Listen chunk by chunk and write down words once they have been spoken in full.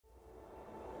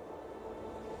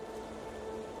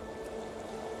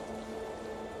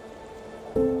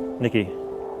Nikki,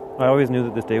 I always knew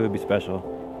that this day would be special,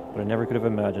 but I never could have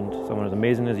imagined someone as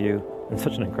amazing as you in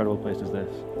such an incredible place as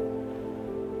this.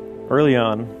 Early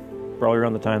on, probably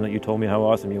around the time that you told me how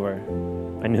awesome you were,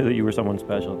 I knew that you were someone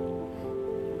special.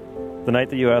 The night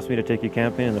that you asked me to take you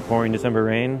camping in the pouring December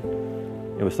rain,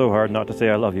 it was so hard not to say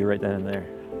I love you right then and there.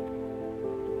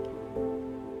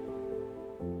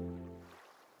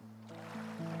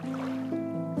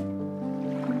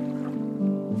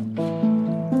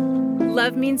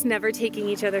 Love means never taking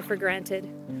each other for granted.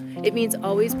 It means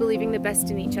always believing the best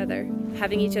in each other,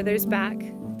 having each other's back,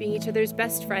 being each other's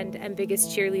best friend and biggest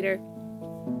cheerleader.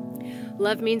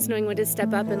 Love means knowing when to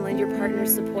step up and lend your partner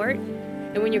support,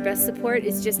 and when your best support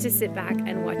is just to sit back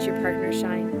and watch your partner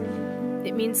shine.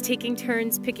 It means taking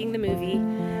turns picking the movie,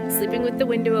 sleeping with the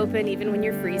window open even when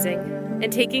you're freezing,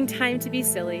 and taking time to be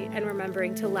silly and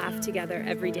remembering to laugh together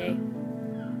every day.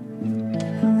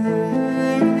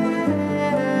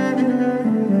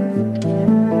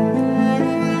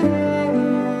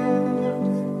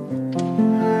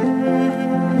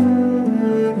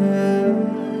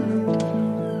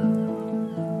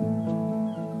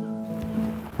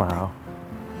 Wow.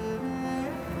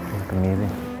 You look amazing.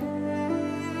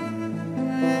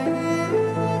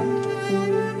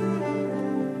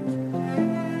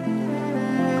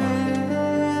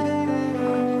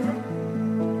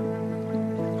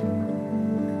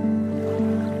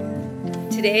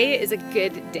 Today is a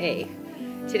good day.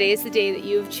 Today is the day that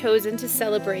you have chosen to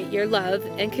celebrate your love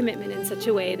and commitment in such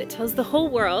a way that tells the whole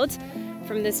world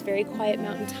from this very quiet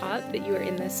mountaintop that you are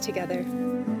in this together.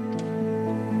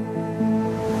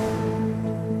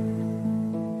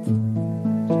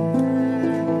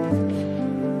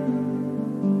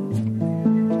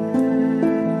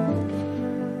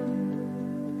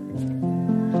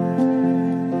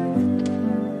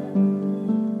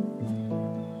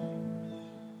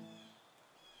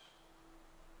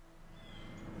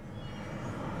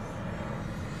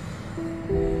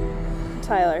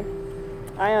 Tyler,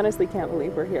 I honestly can't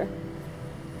believe we're here.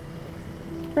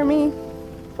 For me,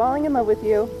 falling in love with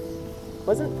you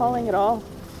wasn't falling at all.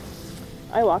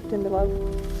 I walked into love,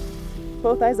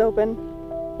 both eyes open,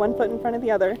 one foot in front of the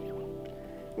other,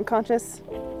 and conscious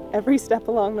every step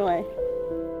along the way.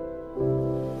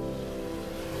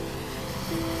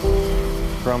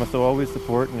 Promise to always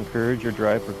support and encourage your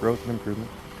drive for growth and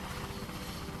improvement.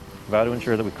 Vow to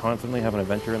ensure that we constantly have an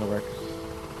adventure in the works.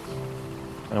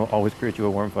 And I will always create you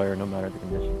a warm fire no matter the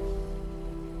conditions.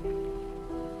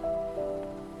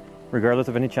 Regardless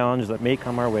of any challenges that may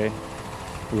come our way,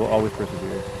 we will always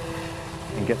persevere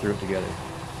and get through it together.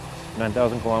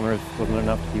 9,000 kilometers wasn't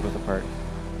enough to keep us apart.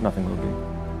 Nothing will be.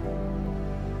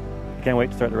 I can't wait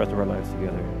to start the rest of our lives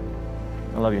together.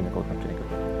 I love you, Nicole.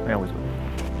 I always will.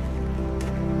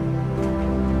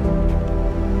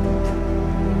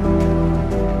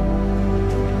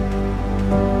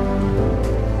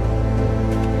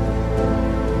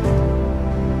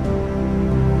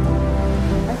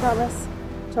 I promise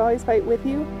to always fight with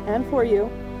you and for you,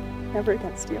 never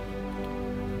against you.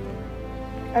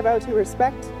 I vow to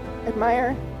respect,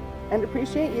 admire, and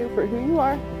appreciate you for who you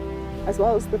are, as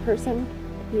well as the person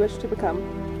you wish to become.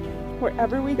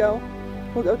 Wherever we go,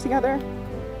 we'll go together,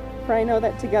 for I know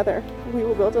that together we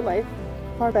will build a life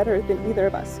far better than either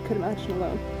of us could imagine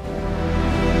alone.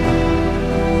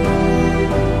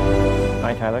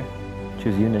 I, Tyler,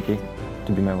 choose you, Nikki,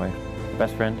 to be my wife,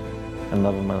 best friend, and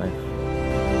love of my life.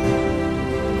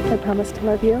 I promise to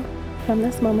love you from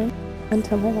this moment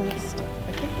until my last.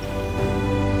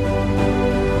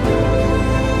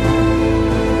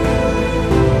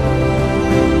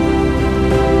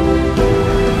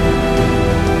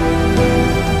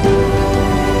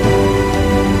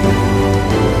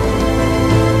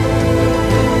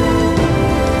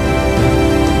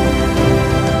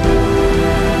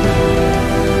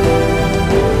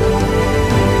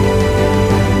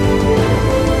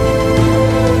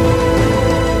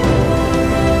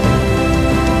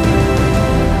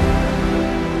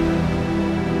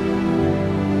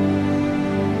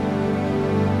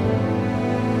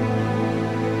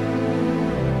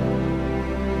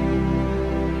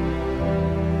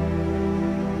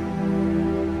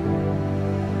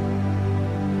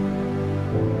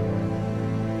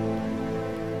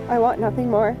 I want nothing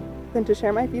more than to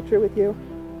share my future with you,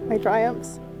 my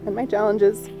triumphs and my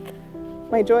challenges,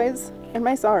 my joys and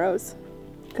my sorrows,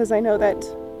 because I know that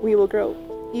we will grow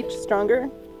each stronger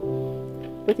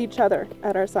with each other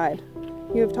at our side.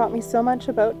 You have taught me so much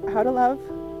about how to love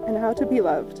and how to be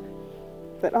loved,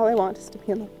 that all I want is to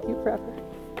be in love with you forever.